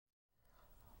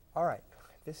All right,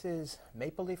 this is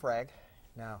Maple Leaf Rag.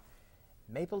 Now,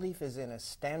 Maple Leaf is in a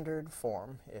standard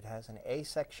form. It has an A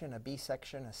section, a B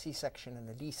section, a C section, and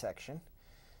a D section.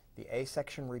 The A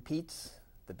section repeats,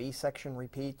 the B section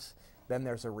repeats, then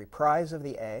there's a reprise of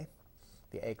the A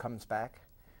comes back,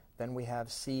 then we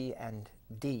have C and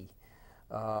D.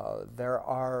 There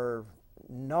are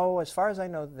no, as far as I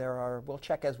know, we'll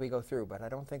check as we go through, but I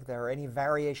don't think there are any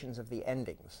variations of the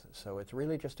endings. So it's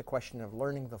really just a question of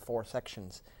learning the four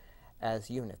sections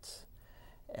as units.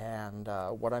 And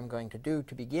what I'm going to do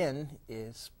to begin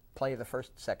is play the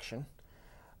first section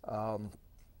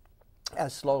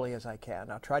as slowly as I can.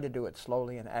 I'll try to do it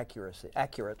slowly and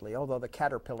accurately, although the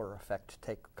caterpillar effect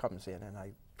comes in, and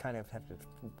I kind of have to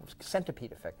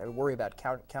centipede effect. I worry about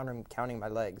counting my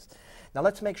legs. Now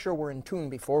let's make sure we're in tune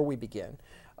before we begin.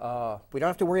 We don't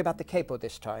have to worry about the capo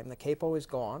this time. The capo is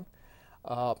gone.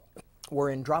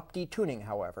 We're in drop D tuning,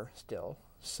 however, still.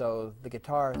 So the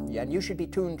guitar, yeah, and you should be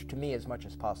tuned to me as much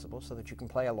as possible so that you can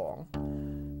play along.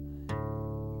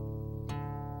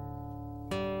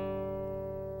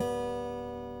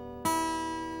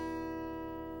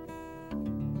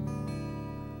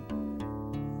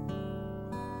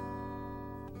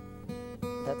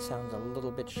 That sounds a little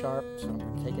bit sharp, so I'm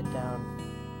going to take it down.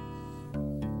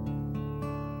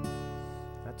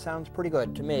 That sounds pretty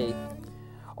good to me.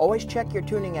 Always check your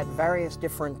tuning at various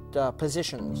different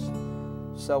positions.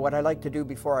 So what I like to do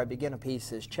before I begin a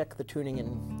piece is check the tuning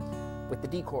with the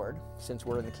D chord, since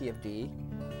we're in the key of D,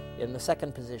 in the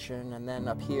second position, and then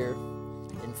up here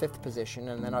in fifth position,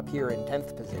 and then up here in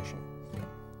 10th position,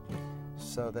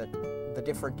 so that the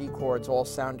different D chords all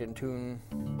sound in tune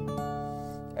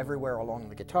everywhere along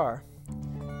the guitar,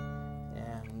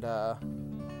 and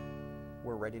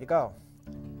we're ready to go.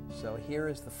 So here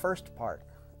is the first part.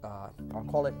 I'll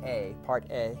call it A, part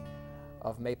A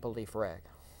of Maple Leaf Rag.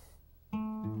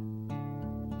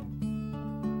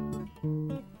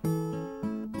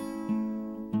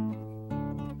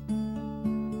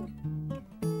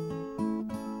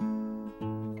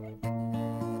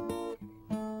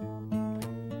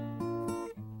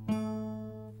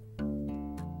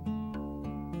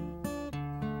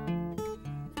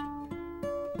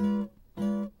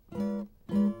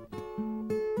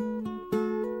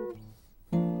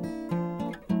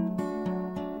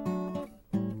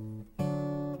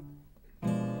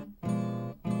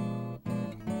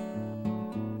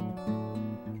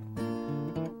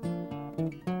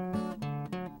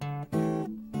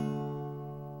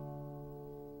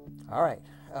 All right,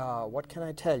 what can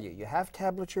I tell you? You have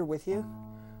tablature with you,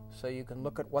 so you can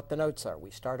look at what the notes are.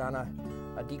 We start on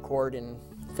a D chord in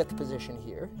fifth position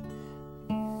here,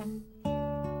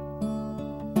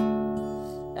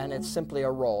 and it's simply a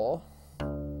roll.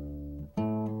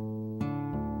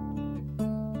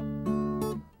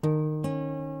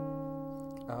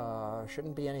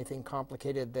 Shouldn't be anything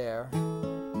complicated there.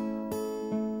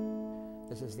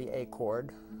 This is the A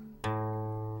chord.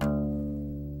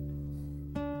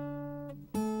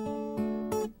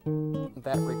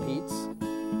 That repeats.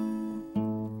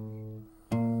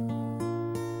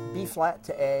 B flat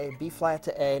to A, B flat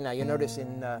to A. Now you notice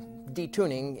in D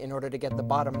tuning, in order to get the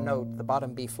bottom note, the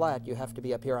bottom B flat, you have to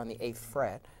be up here on the 8th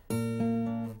fret.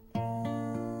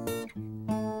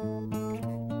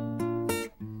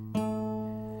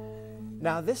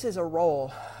 Now this is a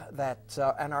roll that,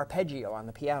 an arpeggio on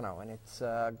the piano, and it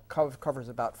covers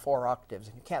about 4 octaves,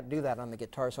 and you can't do that on the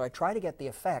guitar, so I try to get the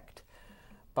effect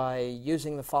by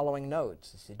using the following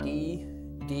notes. It's a D,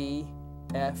 D,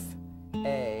 F,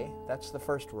 A. That's the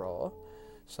first roll.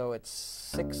 So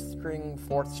it's 6th string,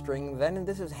 4th string, then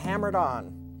this is hammered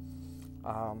on.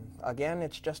 Again,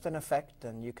 it's just an effect,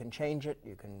 and you can change it,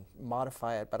 you can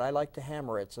modify it, but I like to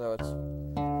hammer it, so it's...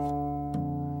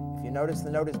 If you notice, the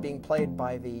note is being played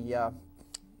by the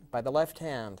left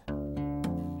hand,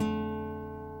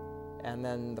 and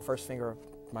then the first finger of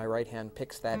my right hand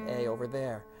picks that A over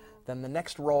there. Then the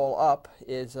next roll up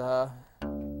is I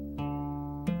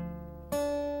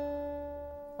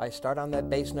start on that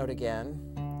bass note again,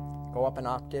 go up an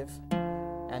octave,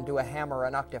 and do a hammer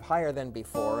an octave higher than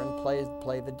before, and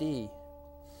play the D.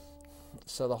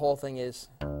 So the whole thing is...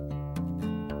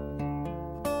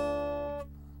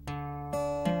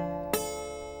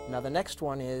 Now the next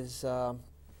one is, and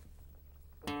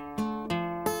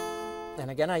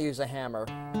again I use a hammer.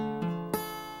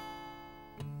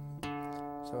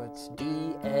 So it's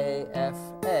D, A, F,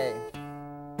 A.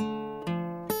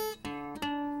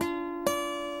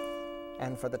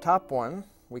 And for the top one,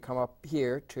 we come up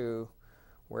here to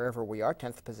wherever we are,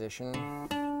 10th position.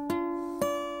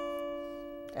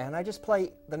 And I just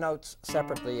play the notes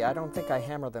separately. I don't think I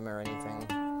hammer them or anything.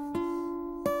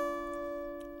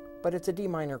 but it's a D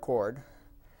minor chord.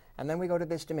 And then we go to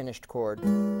this diminished chord.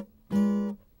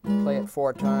 Play it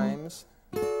 4 times.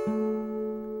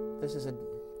 This is a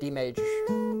D major.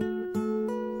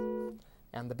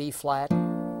 And the B flat,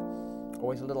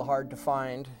 always a little hard to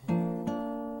find.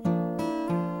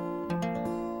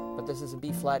 But this is a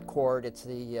B flat chord. It's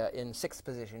the in 6th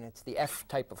position. It's the F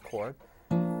type of chord.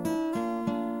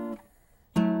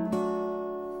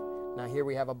 Now here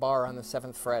we have a bar on the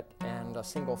 7th fret and a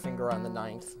single finger on the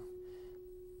 9th.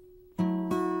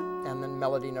 And then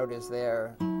melody note is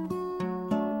there.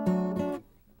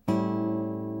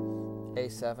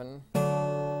 A7,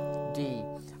 D.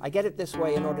 I get it this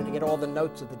way in order to get all the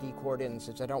notes of the D chord in,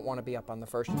 since I don't want to be up on the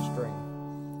 1st string.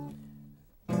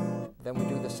 Then we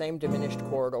do the same diminished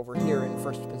chord over here in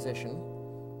 1st position.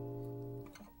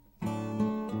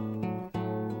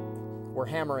 We're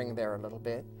hammering there a little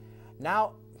bit.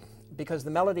 Now, because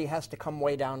the melody has to come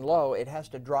way down low, it has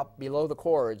to drop below the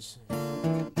chords.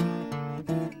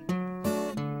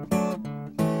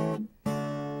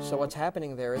 So what's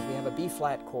happening there is we have a B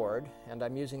flat chord, and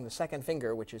I'm using the 2nd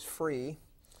finger, which is free,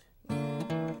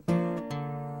 to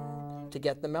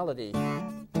get the melody.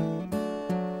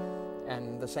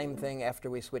 And the same thing after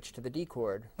we switch to the D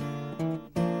chord.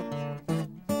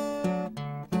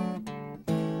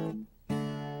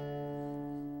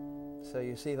 So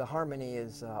you see the harmony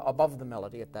is above the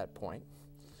melody at that point,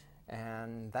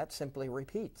 and that simply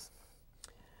repeats.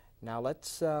 Now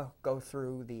let's go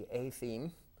through the A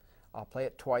theme. I'll play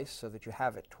it twice so that you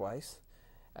have it twice,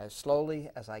 as slowly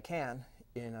as I can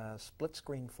in a split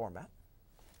screen format.